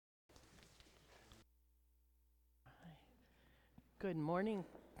Good morning.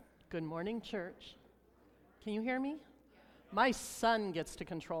 Good morning, church. Can you hear me? My son gets to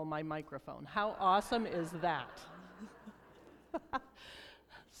control my microphone. How awesome is that?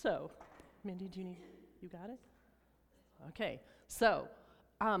 So, Mindy, you got it? Okay. So,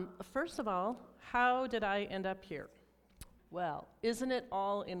 first of all, how did I end up here? Well, isn't it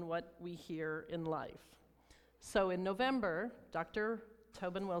all in what we hear in life? So in November, Dr.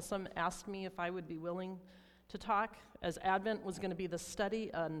 Tobin Wilson asked me if I would be willing to talk, as Advent was going to be the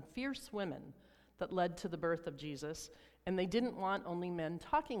study on fierce women that led to the birth of Jesus, and they didn't want only men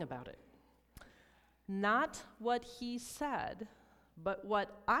talking about it. Not what he said, but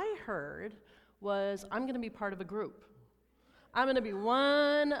what I heard was, I'm going to be part of a group. I'm going to be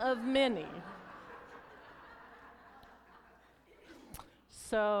one of many.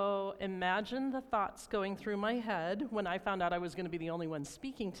 So imagine the thoughts going through my head when I found out I was going to be the only one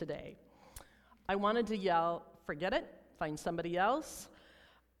speaking today. I wanted to yell, forget it, find somebody else.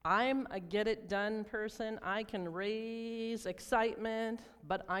 I'm a get-it-done person. I can raise excitement,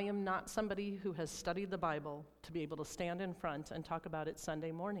 but I am not somebody who has studied the Bible to be able to stand in front and talk about it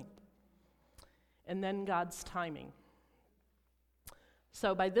Sunday morning. And then God's timing.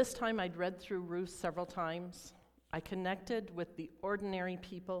 So by this time, I'd read through Ruth several times. I connected with the ordinary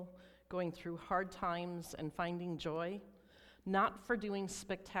people going through hard times and finding joy, not for doing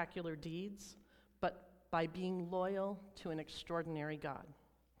spectacular deeds, but by being loyal to an extraordinary God.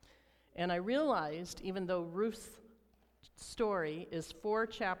 And I realized, even though Ruth's story is 4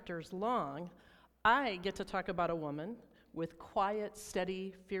 chapters long, I get to talk about a woman with quiet,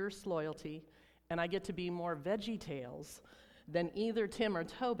 steady, fierce loyalty, and I get to be more Veggie Tales than either Tim or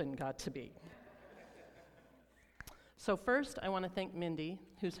Tobin got to be. So first, I want to thank Mindy,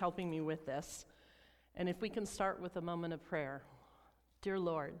 who's helping me with this. And if we can start with a moment of prayer. Dear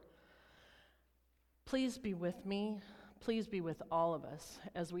Lord, please be with me. Please be with all of us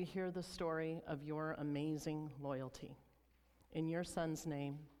as we hear the story of your amazing loyalty. In your Son's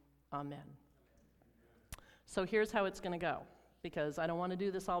name, amen. So here's how it's going to go, because I don't want to do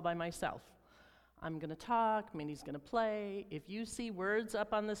this all by myself. I'm going to talk, Mindy's going to play. If you see words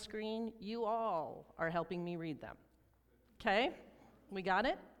up on the screen, you all are helping me read them. Okay? We got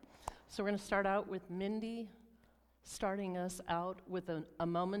it? So we're going to start out with Mindy starting us out with a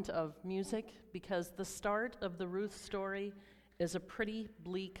moment of music, because the start of the Ruth story is a pretty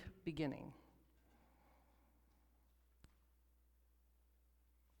bleak beginning.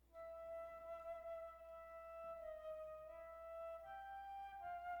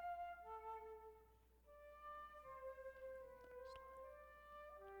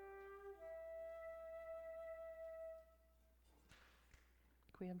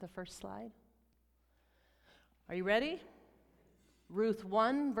 Can we have the first slide? Are you ready? Ruth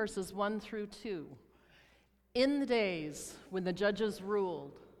 1, verses 1 through 2. In the days when the judges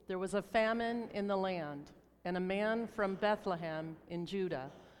ruled, there was a famine in the land, and a man from Bethlehem in Judah,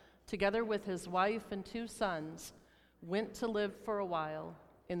 together with his wife and 2 sons, went to live for a while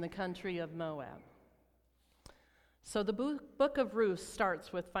in the country of Moab. So the book of Ruth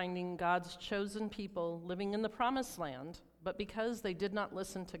starts with finding God's chosen people living in the promised land, but because they did not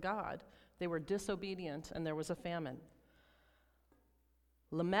listen to God, they were disobedient, and there was a famine.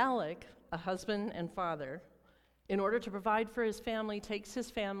 Elimelech, a husband and father, in order to provide for his family, takes his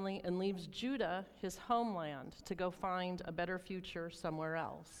family and leaves Judah, his homeland, to go find a better future somewhere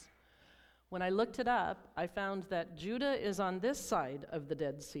else. When I looked it up, I found that Judah is on this side of the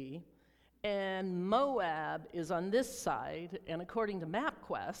Dead Sea, and Moab is on this side, and according to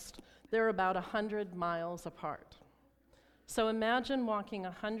MapQuest, they're about 100 miles apart. So imagine walking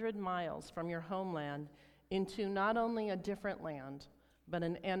 100 miles from your homeland into not only a different land, but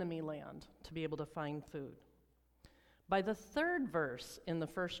an enemy land to be able to find food. By the 3rd verse in the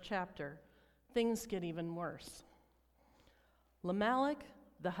 1st chapter, things get even worse. Elimelech,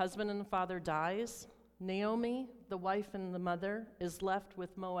 the husband and father, dies. Naomi, the wife and the mother, is left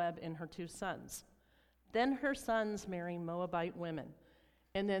with Moab and her 2 sons. Then her sons marry Moabite women.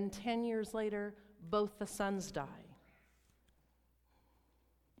 And then 10 years later, both the sons die.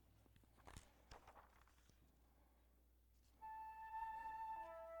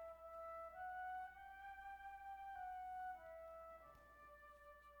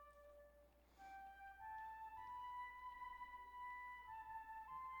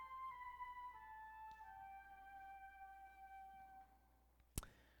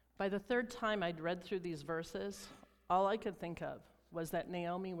 By the 3rd time I'd read through these verses, all I could think of was that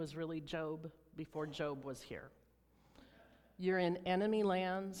Naomi was really Job before Job was here. You're in enemy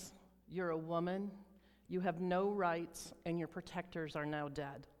lands, you're a woman, you have no rights, and your protectors are now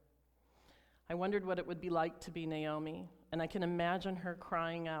dead. I wondered what it would be like to be Naomi, and I can imagine her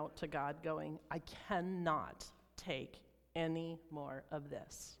crying out to God, going, I cannot take any more of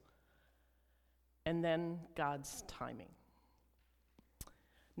this. And then God's timing.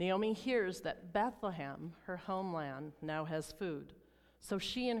 Naomi hears that Bethlehem, her homeland, now has food. So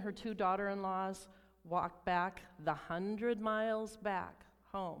she and her 2 daughter-in-laws walk back the 100 miles back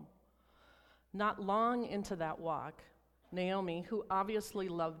home. Not long into that walk, Naomi, who obviously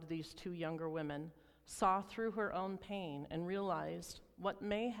loved these 2 younger women, saw through her own pain and realized what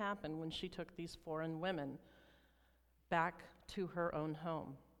may happen when she took these foreign women back to her own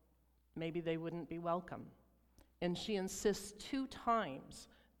home. Maybe they wouldn't be welcome. And she insists 2 times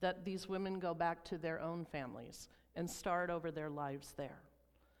that these women go back to their own families and start over their lives there.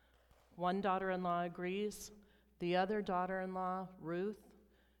 One daughter-in-law agrees. The other daughter-in-law, Ruth,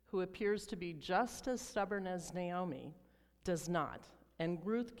 who appears to be just as stubborn as Naomi, does not. And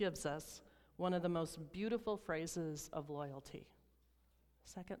Ruth gives us one of the most beautiful phrases of loyalty.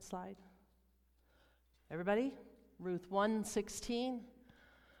 Second slide. Everybody? Ruth 1:16.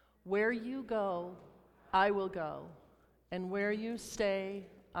 Where you go, I will go, and where you stay,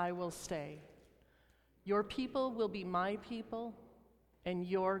 I will stay. Your people will be my people, and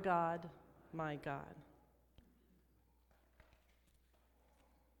your God, my God.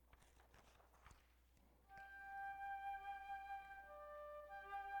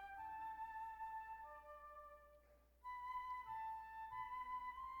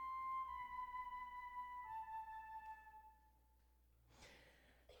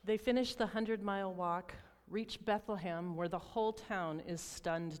 They finish the 100-mile walk, reach Bethlehem, where the whole town is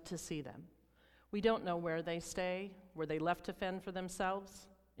stunned to see them. We don't know where they stay. Were they left to fend for themselves?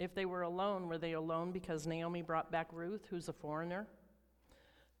 If they were they alone because Naomi brought back Ruth, who's a foreigner?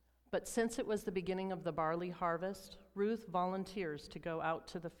 But since it was the beginning of the barley harvest, Ruth volunteers to go out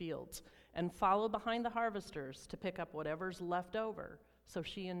to the fields and follow behind the harvesters to pick up whatever's left over so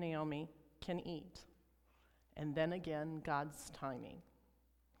she and Naomi can eat. And then again, God's timing.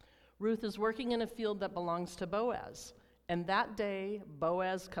 Ruth is working in a field that belongs to Boaz, and that day,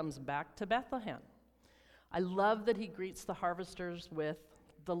 Boaz comes back to Bethlehem. I love that he greets the harvesters with,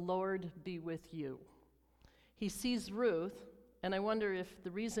 "The Lord be with you." He sees Ruth, and I wonder if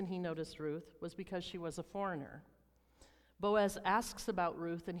the reason he noticed Ruth was because she was a foreigner. Boaz asks about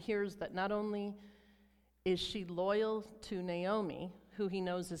Ruth and hears that not only is she loyal to Naomi, who he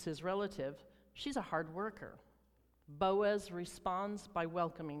knows is his relative, she's a hard worker. Boaz responds by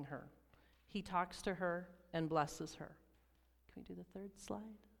welcoming her. He talks to her and blesses her. Can we do the third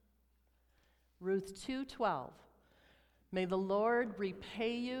slide? Ruth 2:12. May the Lord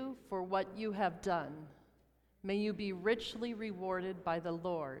repay you for what you have done. May you be richly rewarded by the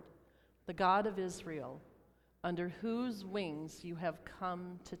Lord, the God of Israel, under whose wings you have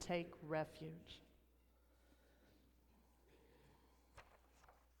come to take refuge.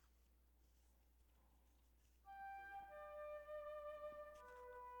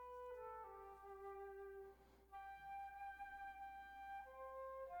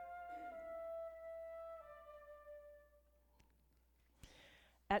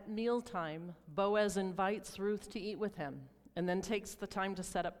 At mealtime, Boaz invites Ruth to eat with him and then takes the time to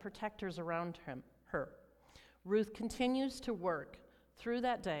set up protectors around her. Ruth continues to work through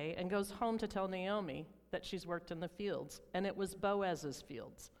that day and goes home to tell Naomi that she's worked in the fields, and it was Boaz's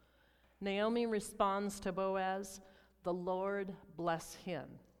fields. Naomi responds to Boaz, "The Lord bless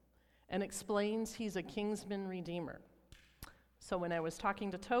him," and explains he's a kinsman redeemer. So when I was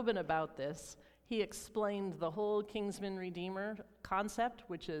talking to Tobin about this, he explained the whole kinsman redeemer concept,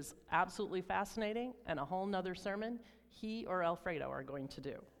 which is absolutely fascinating, and a whole nother sermon he or Alfredo are going to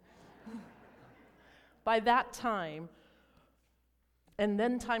do. By that time, and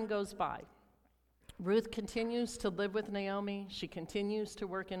then time goes by, Ruth continues to live with Naomi. She continues to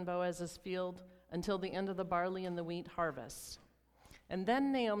work in Boaz's field until the end of the barley and the wheat harvests. And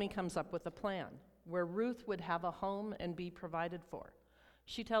then Naomi comes up with a plan where Ruth would have a home and be provided for.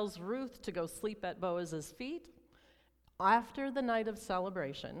 She tells Ruth to go sleep at Boaz's feet after the night of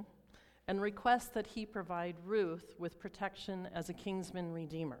celebration and requests that he provide Ruth with protection as a kinsman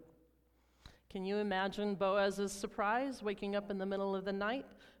redeemer. Can you imagine Boaz's surprise waking up in the middle of the night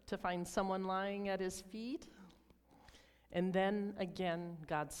to find someone lying at his feet? And then again,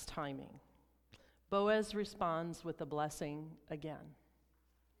 God's timing. Boaz responds with a blessing again.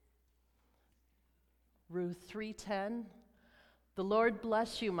 Ruth 3:10. The Lord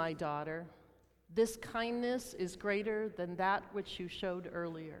bless you, my daughter. This kindness is greater than that which you showed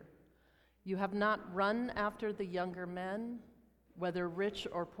earlier. You have not run after the younger men, whether rich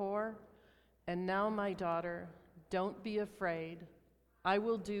or poor. And now, my daughter, don't be afraid. I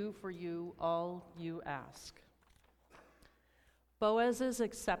will do for you all you ask. Boaz's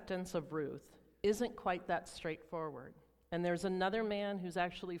acceptance of Ruth isn't quite that straightforward. And there's another man who's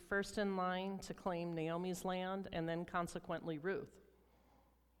actually first in line to claim Naomi's land and then consequently Ruth.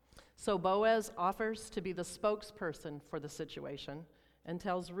 So Boaz offers to be the spokesperson for the situation and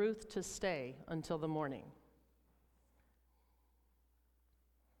tells Ruth to stay until the morning.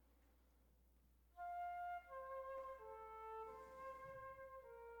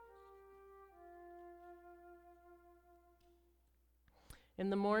 In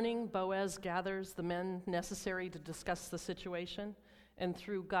the morning, Boaz gathers the men necessary to discuss the situation, and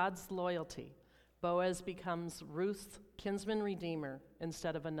through God's loyalty, Boaz becomes Ruth's kinsman redeemer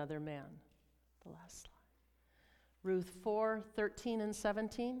instead of another man. The last slide. Ruth 4:13 and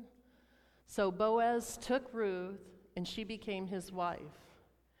 17. So Boaz took Ruth, and she became his wife.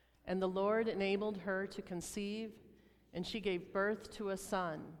 And the Lord enabled her to conceive, and she gave birth to a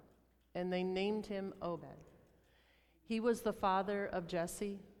son, and they named him Obed. He was the father of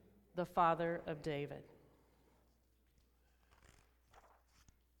Jesse, the father of David.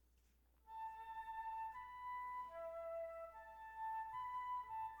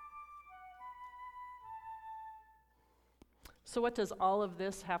 So what does all of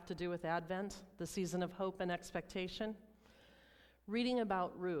this have to do with Advent, the season of hope and expectation? Reading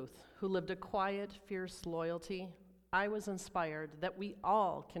about Ruth, who lived a quiet, fierce loyalty, I was inspired that we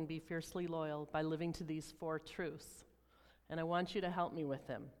all can be fiercely loyal by living to these 4 truths. And I want you to help me with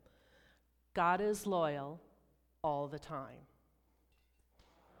them. God is loyal all the time.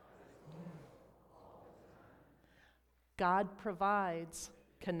 God provides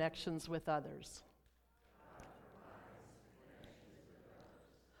connections with others.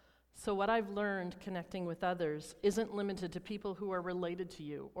 So what I've learned connecting with others isn't limited to people who are related to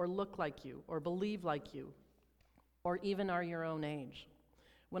you, or look like you, or believe like you, or even are your own age.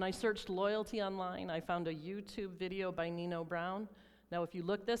 When I searched loyalty online, I found a YouTube video by Nino Brown. Now, if you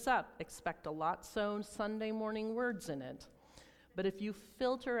look this up, expect a lot so Sunday morning words in it. But if you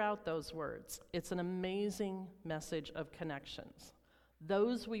filter out those words, it's an amazing message of connections.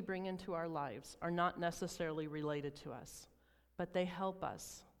 Those we bring into our lives are not necessarily related to us, but they help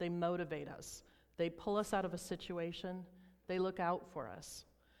us, they motivate us, they pull us out of a situation, they look out for us.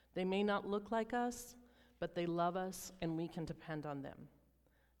 They may not look like us, but they love us and we can depend on them.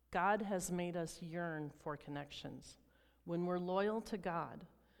 God has made us yearn for connections. When we're loyal to God,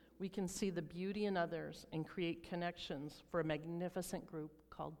 we can see the beauty in others and create connections for a magnificent group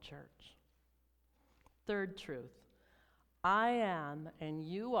called church. 3rd truth, I am and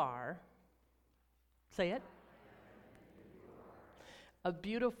you are, say it, a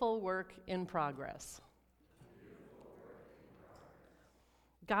beautiful work in progress.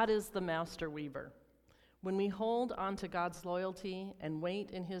 God is the master weaver. When we hold on to God's loyalty and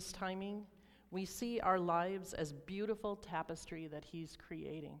wait in his timing, we see our lives as beautiful tapestry that he's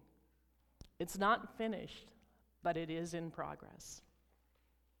creating. It's not finished, but it is in progress.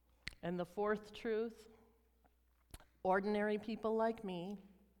 And the 4th truth, ordinary people like me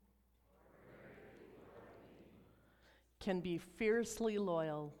can be fiercely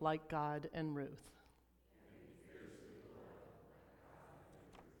loyal like God and Ruth.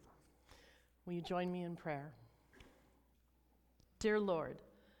 Will you join me in prayer? Dear Lord,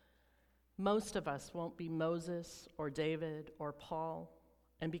 most of us won't be Moses or David or Paul,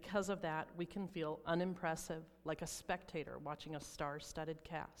 and because of that, we can feel unimpressive, like a spectator watching a star-studded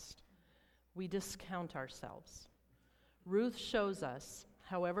cast. We discount ourselves. Ruth shows us,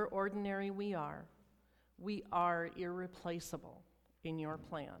 however ordinary we are irreplaceable in your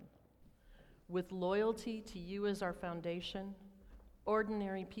plan. With loyalty to you as our foundation,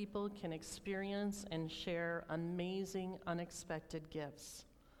 ordinary people can experience and share amazing, unexpected gifts,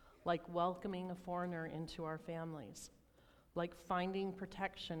 like welcoming a foreigner into our families, like finding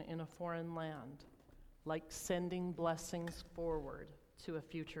protection in a foreign land, like sending blessings forward to a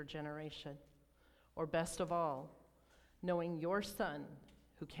future generation, or best of all, knowing your Son,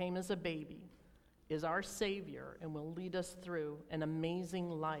 who came as a baby, is our Savior and will lead us through an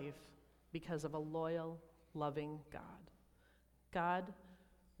amazing life because of a loyal, loving God. God,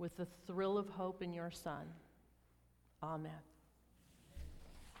 with the thrill of hope in your Son, amen.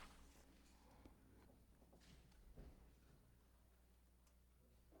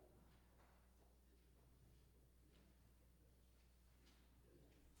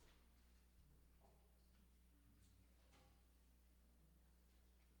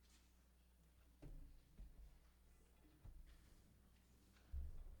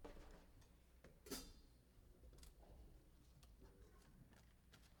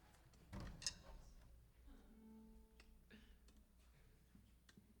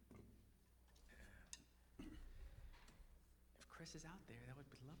 Chris is out there, that would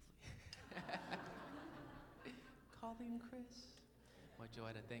be lovely. Calling Chris. Well,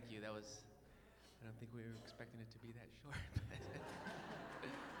 Joetta, thank you. I don't think we were expecting it to be that short.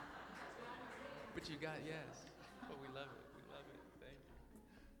 But you got, yes. But we love it. We love it. Thank you.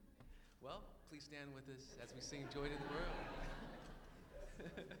 Well, please stand with us as we sing Joy to the World.